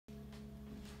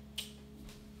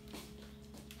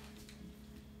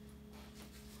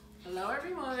Hello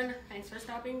everyone, thanks for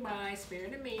stopping by.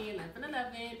 Spirit of me,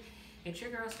 1111. It's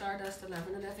your girl Stardust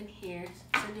 1111 here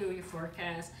to do your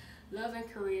forecast, love and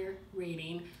career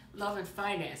reading, love and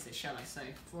finances, shall I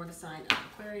say, for the sign of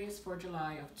Aquarius for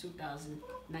July of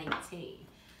 2019.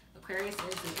 Aquarius is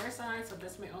an air sign, so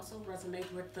this may also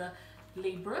resonate with the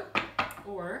Libra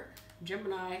or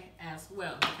Gemini as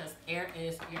well, because air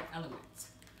is your element.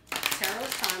 Tarot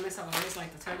time, as I always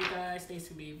like to tell you guys, these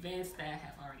could be events that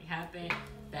have already happened,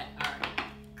 that are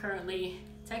currently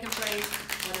taking place,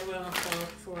 or they will unfold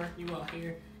for you all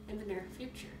here in the near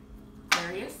future.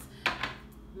 Aquarius,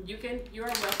 you are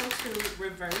welcome to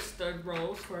reverse the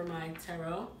roles for my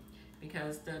tarot,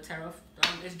 because the tarot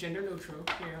is gender neutral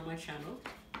here on my channel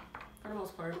for the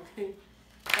most part. If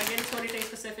I get into anything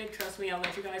specific, trust me, I'll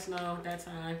let you guys know that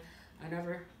time. I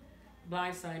never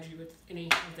blindside you with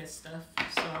any of this stuff.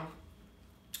 So,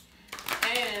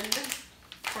 and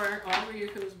for all of you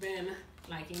who's been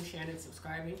liking, sharing, and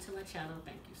subscribing to my channel,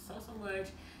 thank you so much.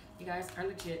 You guys are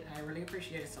legit. I really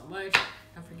appreciate it so much.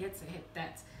 Don't forget to hit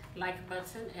that like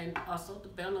button and also the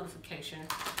bell notification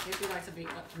if you'd like to be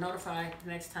notified the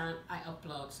next time I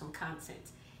upload some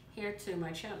content here to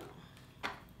my channel.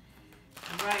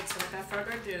 All right, so without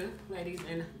further ado, ladies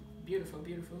and beautiful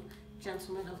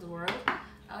gentlemen of the world,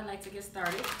 I would like to get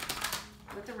started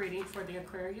with the reading for the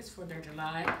Aquarius for their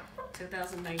July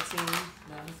 2019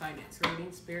 love and finance reading.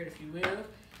 Spirit, if you will,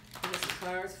 give us some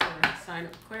cards for sign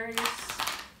of Aquarius.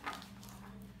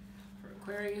 For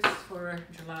Aquarius for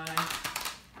July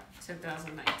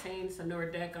 2019. It's a newer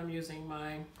deck. I'm using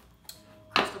my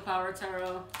Crystal Power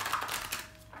Tarot.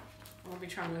 I'll be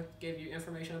trying to give you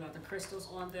information about the crystals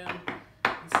on them.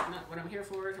 It's not what I'm here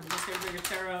for. I'm just here for your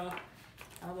tarot.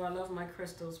 Although I love my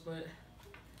crystals, but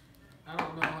I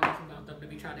don't know enough about them to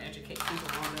be trying to educate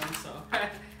people on them. So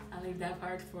I'll leave that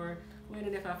part for when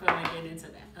and if I feel like getting into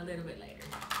that a little bit later.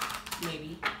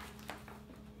 Maybe.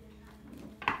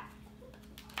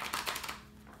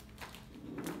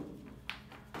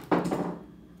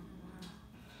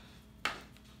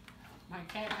 My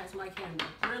cat has my candle.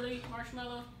 Really,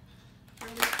 Marshmallow?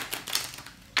 Really?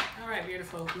 Alright,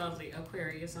 beautiful, lovely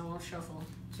Aquarius. I won't shuffle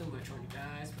too much on you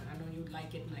guys, but I know you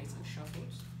like it nice and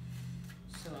shuffled.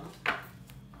 So,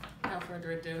 without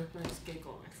further ado, let's get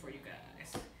going for you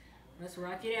guys. Let's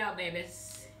rock it out,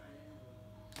 babies.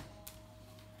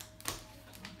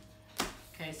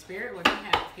 Okay, Spirit, what do you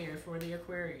have here for the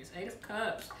Aquarius? Eight of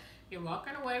Cups. You're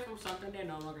walking away from something that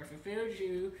no longer fulfills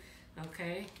you.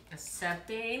 Okay,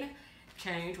 accepting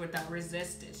change without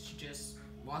resistance. You're just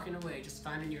walking away, just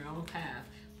finding your own path.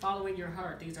 Following your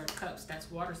heart. These are cups. That's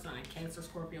water sign. Cancer,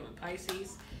 Scorpio, and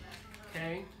Pisces.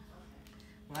 Okay.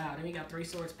 Wow. Then we got three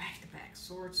swords back to back.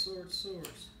 Swords. Ooh,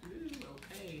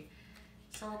 okay.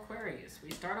 So Aquarius. We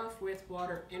start off with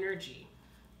water energy.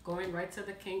 Going right to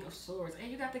the King of Swords.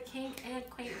 And you got the King and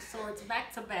Queen of Swords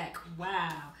back to back.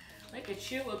 Wow. Look at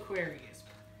you, Aquarius.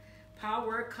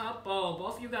 Power couple.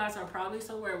 Both of you guys are probably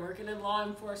somewhere working in law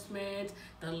enforcement,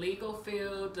 the legal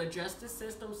field, the justice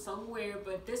system somewhere,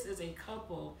 but this is a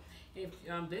couple. If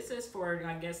this is for,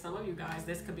 I guess, some of you guys,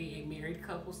 this could be a married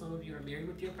couple. Some of you are married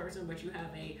with your person, but you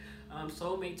have a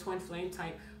soulmate, twin flame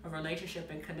type of relationship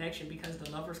and connection, because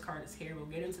the Lover's card is here. We'll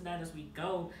get into that as we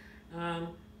go.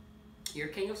 Your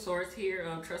King of Swords here,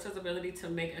 trusts his ability to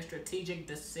make a strategic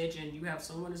decision. You have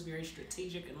someone who's very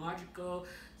strategic and logical,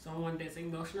 someone that's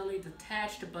emotionally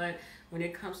detached, but when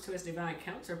it comes to his divine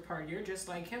counterpart, you're just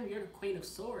like him. You're the Queen of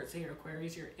Swords here,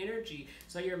 Aquarius, your energy.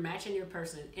 So you're matching your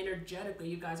person energetically.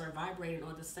 You guys are vibrating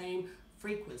on the same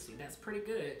frequency. That's pretty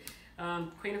good.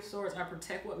 Queen of Swords, I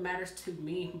protect what matters to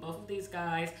me. Both of these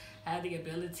guys have the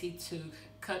ability to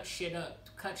cut shit up,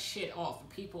 cut shit off,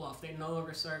 people off. They no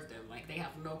longer serve them. Like, they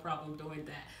have no problem doing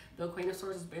that. The Queen of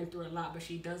Swords has been through a lot, but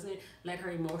she doesn't let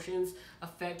her emotions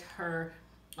affect her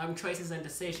choices and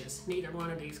decisions. Neither one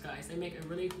of these guys. They make a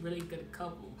really good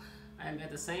couple. I'm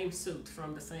at the same suit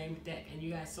from the same deck, and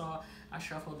you guys saw I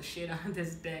shuffled the shit on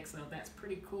this deck, so that's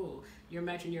pretty cool. You're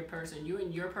matching your person. You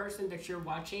and your person that you're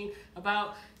watching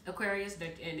about, Aquarius,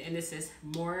 that and this is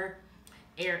more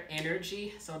air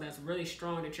energy, so that's really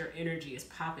strong that your energy is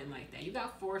popping like that. You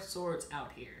got 4 swords out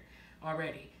here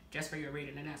already just for your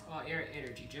reading, and that's all air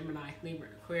energy. Gemini, Libra,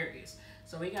 and Aquarius.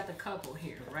 So we got the couple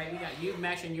here, right? We got you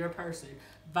matching your person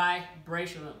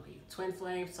vibrationally. Twin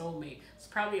flame, soulmate. It's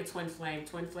probably a twin flame.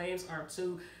 Twin flames are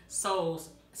two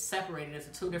souls separated into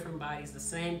two different bodies, the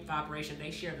same vibration.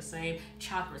 They share the same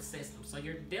chakra system. So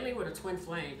you're dealing with a twin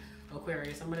flame,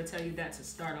 Aquarius. I'm going to tell you that to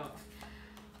start off.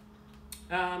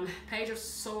 Page of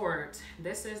Swords.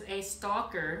 This is a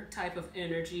stalker type of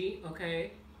energy,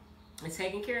 okay? It's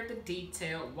taking care of the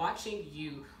detail, watching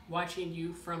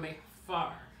you from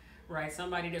afar, right?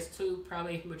 Somebody that's too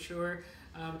probably mature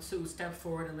to step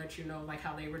forward and let you know like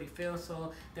how they really feel.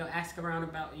 So they'll ask around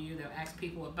about you, they'll ask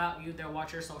people about you, they'll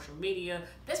watch your social media.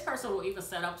 This person will even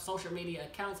set up social media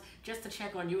accounts just to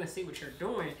check on you and see what you're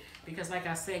doing, because like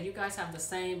I said, you guys have the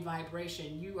same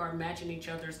vibration. You are matching each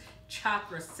other's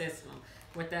chakra system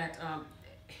with that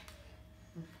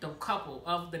the couple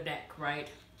of the deck, right?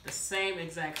 The same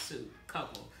exact suit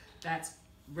couple. That's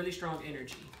really strong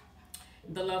energy.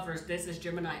 The Lovers, this is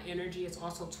Gemini energy. It's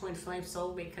also twin flame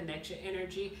soulmate connection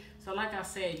energy. So like I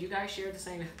said, you guys share the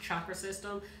same chakra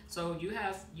system. So you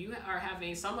are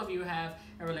having, some of you have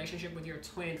a relationship with your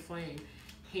twin flame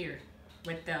here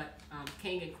with the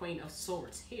King and Queen of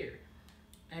Swords here.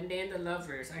 And then the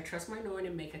Lovers, I trust my knowing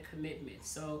and make a commitment.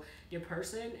 So your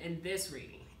person in this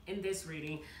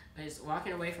reading is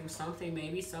walking away from something.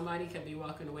 Maybe somebody could be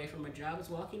walking away from a job, is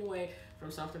walking away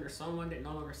from something or someone that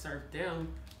no longer served them.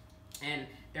 And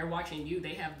they're watching you.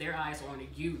 They have their eyes on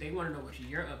you. They want to know what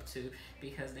you're up to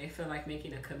because they feel like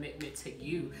making a commitment to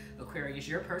you, Aquarius.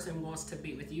 Your person wants to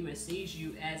be with you and sees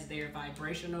you as their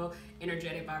vibrational,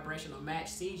 energetic, vibrational match,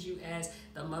 sees you as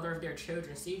the mother of their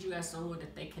children, sees you as someone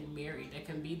that they can marry, that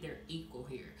can be their equal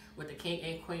here with the King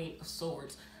and Queen of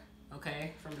Swords,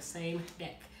 okay, from the same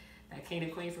deck. That King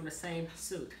and Queen from the same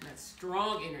suit. That's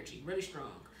strong energy, really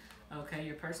strong. Okay,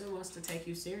 your person wants to take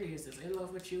you serious, is in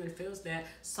love with you, and feels that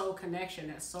soul connection,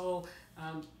 that soul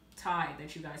tie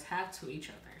that you guys have to each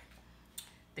other.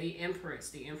 The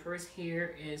Empress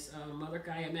here is Mother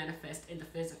Gaia manifest in the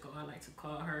physical, I like to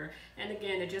call her. And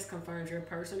again, it just confirms your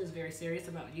person is very serious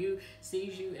about you,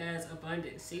 sees you as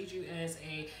abundant, sees you as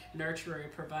a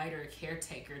nurturer, provider,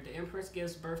 caretaker. The Empress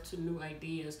gives birth to new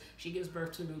ideas. She gives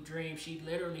birth to new dreams. She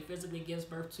literally, physically gives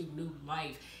birth to new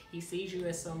life. He sees you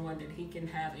as someone that he can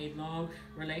have a long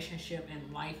relationship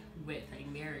and life with, a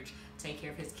marriage, take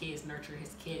care of his kids, nurture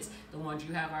his kids, the ones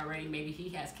you have already. Maybe he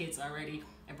has kids already,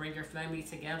 and bring your family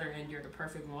together, and you're the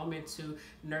perfect woman to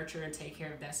nurture and take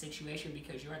care of that situation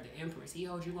because you're the Empress. He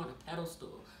holds you on a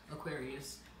pedestal,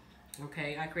 Aquarius.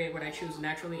 Okay, I create what I choose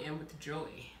naturally and with joy.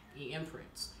 The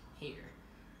Empress here.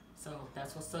 So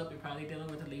that's what's up. You're probably dealing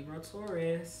with a Libra,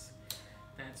 Taurus.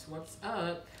 That's what's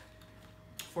up.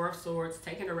 Four of Swords,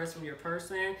 taking a rest from your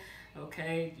person.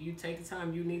 Okay, you take the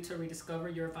time you need to rediscover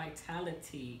your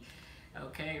vitality.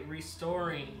 Okay,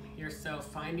 restoring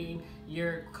yourself, finding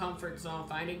your comfort zone,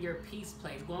 finding your peace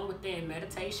place, going within,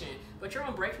 meditation. But you're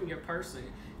on break from your person.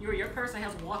 Your person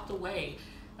has walked away,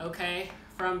 okay,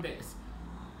 from this.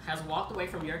 Has walked away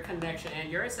from your connection, and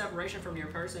you're in separation from your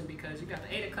person because you got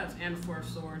the Eight of Cups and the Four of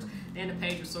Swords and the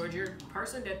Page of Swords. Your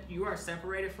person that you are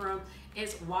separated from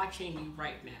is watching you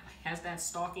right now. Has that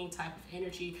stalking type of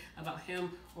energy about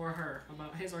him or her,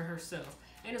 about his or herself,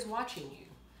 and is watching you.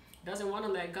 Doesn't want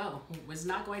to let go. Was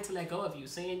not going to let go of you.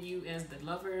 Seeing you as the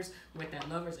Lovers with that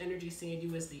Lovers energy, seeing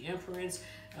you as the Empress,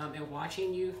 and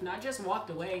watching you. Not just walked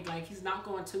away, like he's not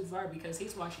going too far because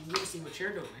he's watching you to see what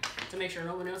you're doing, to make sure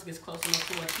no one else gets close enough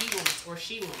to what he wants or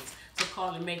she wants to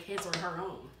call and make his or her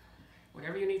own.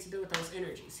 Whatever you need to do with those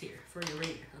energies here for your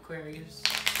reading, Aquarius.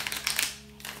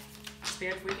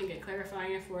 Spirit, if we can get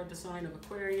clarifying for the sign of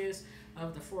Aquarius,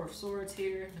 of the Four of Swords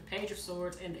here, the Page of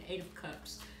Swords, and the Eight of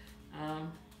Cups.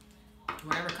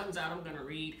 Whatever comes out, I'm going to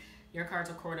read your cards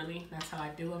accordingly. That's how I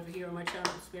do over here on my channel,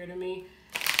 Spirit of Me.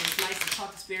 It's nice to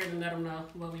talk to Spirit and let them know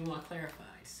what we want clarified.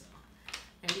 So,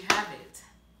 there you have it.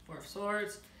 Four of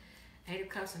Swords, Eight of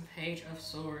Cups, and Page of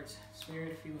Swords.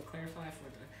 Spirit, if you would clarify for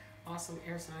the awesome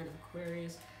air sign of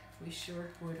Aquarius, we sure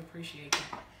would appreciate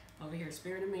that. Over here,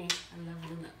 Spirit of Me, I love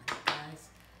you, guys.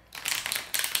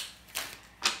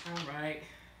 Alright.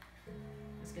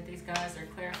 Let's get these guys their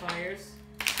clarifiers.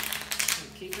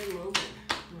 Keep it moving,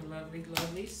 my lovely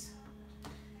lovelies.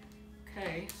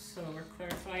 Okay, so we're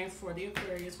clarifying for the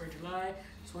Aquarius for July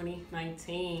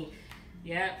 2019.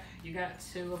 Yep, you got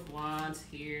Two of Wands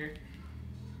here.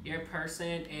 Your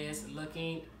person is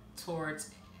looking towards,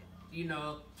 you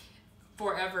know,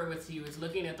 forever with you, is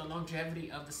looking at the longevity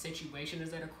of the situation,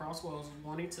 is at a crossroads,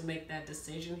 wanting to make that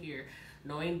decision here,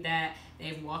 knowing that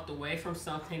they've walked away from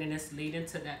something and it's leading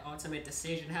to that ultimate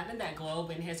decision. Having that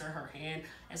globe in his or her hand,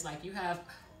 it's like you have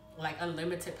like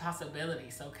unlimited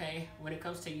possibilities, okay? When it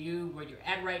comes to you, where you're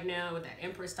at right now with that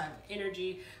Empress type of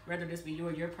energy, whether this be you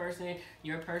or your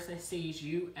person sees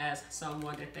you as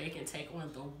someone that they can take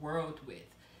on the world with.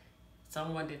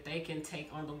 Someone that they can take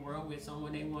on the world with,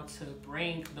 someone they want to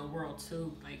bring the world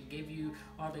to, like give you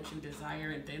all that you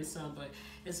desire and then some. But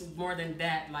it's more than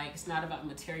that. Like, it's not about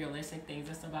materialistic things.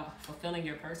 It's about fulfilling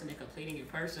your person and completing your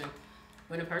person.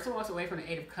 When a person walks away from the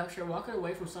Eight of Cups, you're walking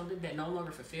away from something that no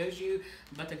longer fulfills you.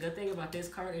 But the good thing about this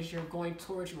card is you're going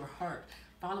towards your heart,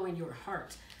 following your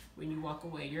heart. when you walk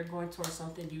away. You're going towards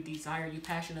something you desire, you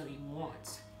passionately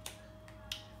want.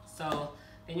 So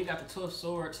then you got the Two of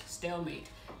Swords, stalemate.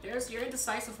 You're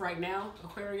indecisive right now,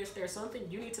 Aquarius. There's something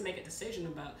you need to make a decision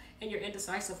about, and you're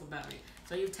indecisive about it.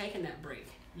 So you've taken that break.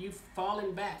 You've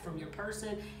fallen back from your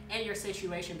person and your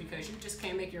situation because you just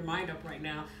can't make your mind up right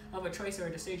now of a choice or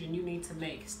a decision you need to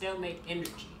make. Stalemate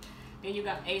energy. Then you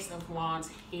got Ace of Wands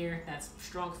here. That's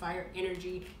strong fire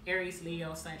energy. Aries,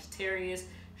 Leo, Sagittarius.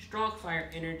 Strong fire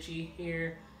energy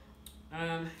here.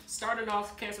 Starting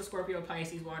off Cancer, Scorpio,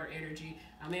 Pisces, water energy.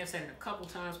 I may have said it a couple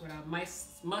times, but I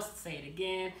must say it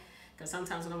again, because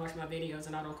sometimes when I watch my videos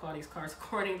and I don't call these cards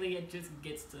accordingly, it just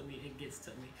gets to me. It gets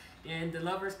to me. And the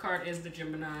Lover's card is the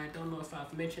Gemini. I don't know if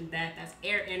I've mentioned that. That's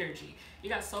air energy. You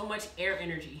got so much air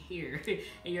energy here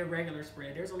in your regular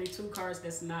spread. There's only 2 cards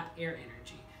that's not air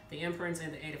energy. The Empress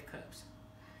and the Eight of Cups.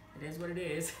 It is what it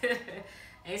is.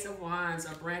 Ace of Wands,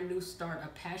 a brand new start, a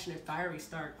passionate, fiery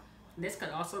start. This could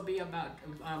also be about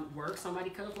work.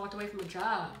 Somebody could have walked away from a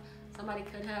job. Somebody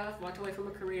could have walked away from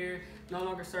a career, no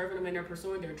longer serving them, and they're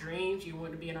pursuing their dreams. You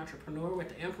want to be an entrepreneur with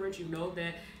the Empress. You know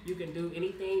that you can do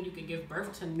anything. You can give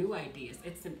birth to new ideas.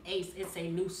 It's an ace. It's a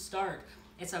new start.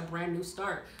 It's a brand new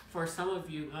start for some of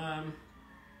you.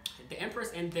 The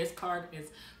Empress in this card is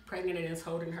pregnant and is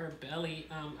holding her belly.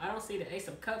 I don't see the Ace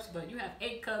of Cups, but you have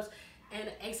 8 cups and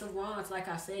Ace of Wands. Like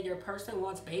I said, your person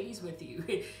wants babies with you.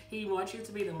 He wants you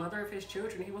to be the mother of his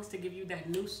children. He wants to give you that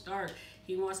new start.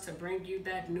 He wants to bring you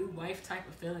that new wife type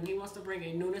of feeling. He wants to bring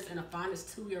a newness and a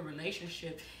fondness to your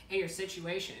relationship and your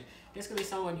situation. This could be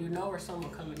someone you know or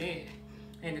someone coming in.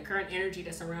 And the current energy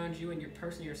that's around you and your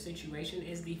person, your situation,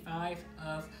 is the 5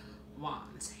 of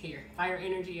Wands here. Fire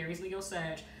energy, Aries, Leo,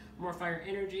 Sag. More fire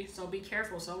energy, so be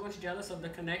careful. Someone's jealous of the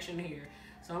connection here.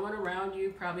 Someone around you,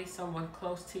 probably someone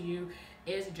close to you,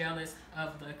 is jealous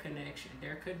of the connection.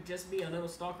 There could just be a little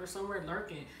stalker somewhere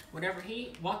lurking. Whatever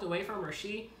he walked away from, or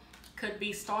she could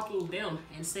be stalking them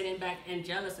and sitting back and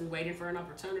jealous and waiting for an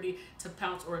opportunity to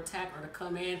pounce or attack or to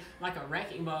come in like a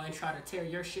wrecking ball and try to tear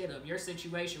your shit up, your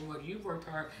situation, what you've worked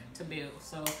hard to build.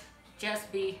 So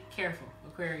just be careful,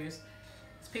 Aquarius.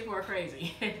 These people are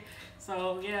crazy.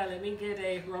 So yeah, let me get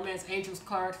a Romance Angels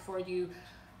card for you.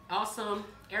 Awesome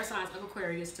air signs of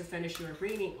Aquarius to finish your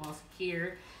reading off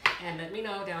here. And let me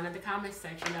know down in the comments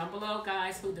section down below,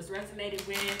 guys, who this resonated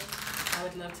with. I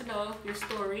would love to know your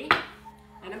story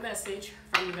and a message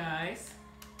from you guys.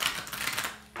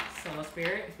 So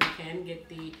Spirit, if we can get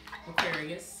the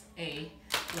Aquarius a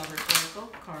Lover's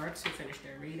Oracle card to finish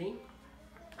their reading,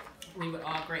 we would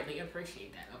all greatly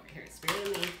appreciate that. Over here, Spirit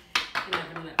of me,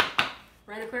 1111.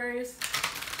 Right, Aquarius?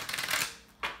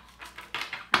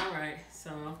 All right,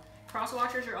 so cross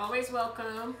watchers, you're always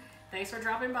welcome. Thanks for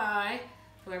dropping by.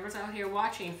 Whoever's out here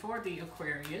watching for the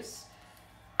Aquarius.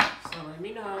 So let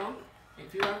me know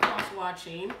if you are cross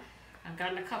watching. I've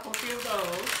gotten a couple few of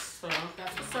those, so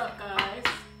that's what's up, guys.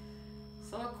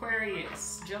 So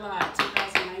Aquarius, July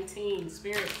 2019,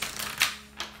 spirits,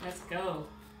 let's go.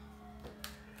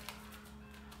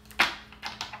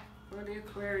 For the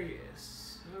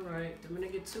Aquarius. All right, I'm gonna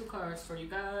get 2 cards for you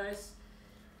guys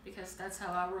because that's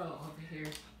how I roll over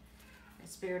here.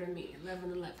 Spirit of me,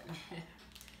 1111.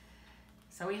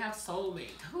 So we have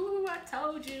soulmate. Ooh, I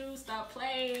told you, stop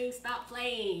playing, stop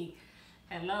playing.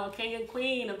 Hello, king and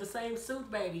queen of the same suit,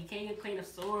 baby. King and queen of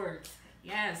swords.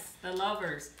 Yes, the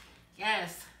lovers.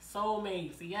 Yes,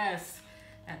 soulmates. Yes,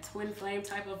 that twin flame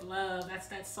type of love. That's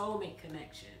that soulmate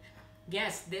connection.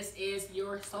 Yes, this is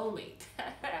your soulmate.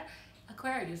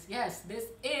 Aquarius, yes, this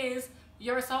is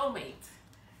your soulmate.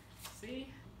 See?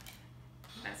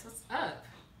 That's what's up.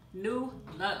 New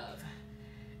love.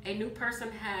 A new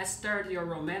person has stirred your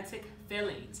romantic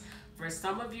feelings. For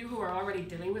some of you who are already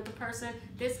dealing with the person,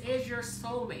 this is your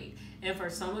soulmate. And for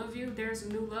some of you, there's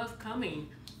new love coming.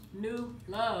 New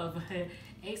love.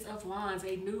 Ace of Wands,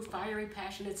 a new fiery,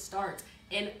 passionate start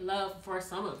in love for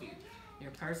some of you.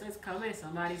 Your person's coming.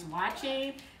 Somebody's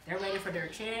watching. They're waiting for their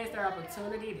chance, their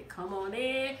opportunity to come on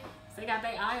in. So they got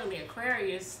their eye on the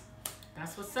Aquarius.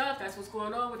 That's what's up. That's what's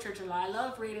going on with your July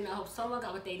love reading. I hope someone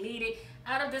got what they needed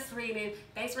out of this reading.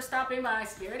 Thanks for stopping by.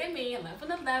 Spirit and me,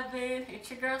 1111. It's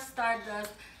your girl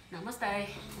Stardust. Namaste.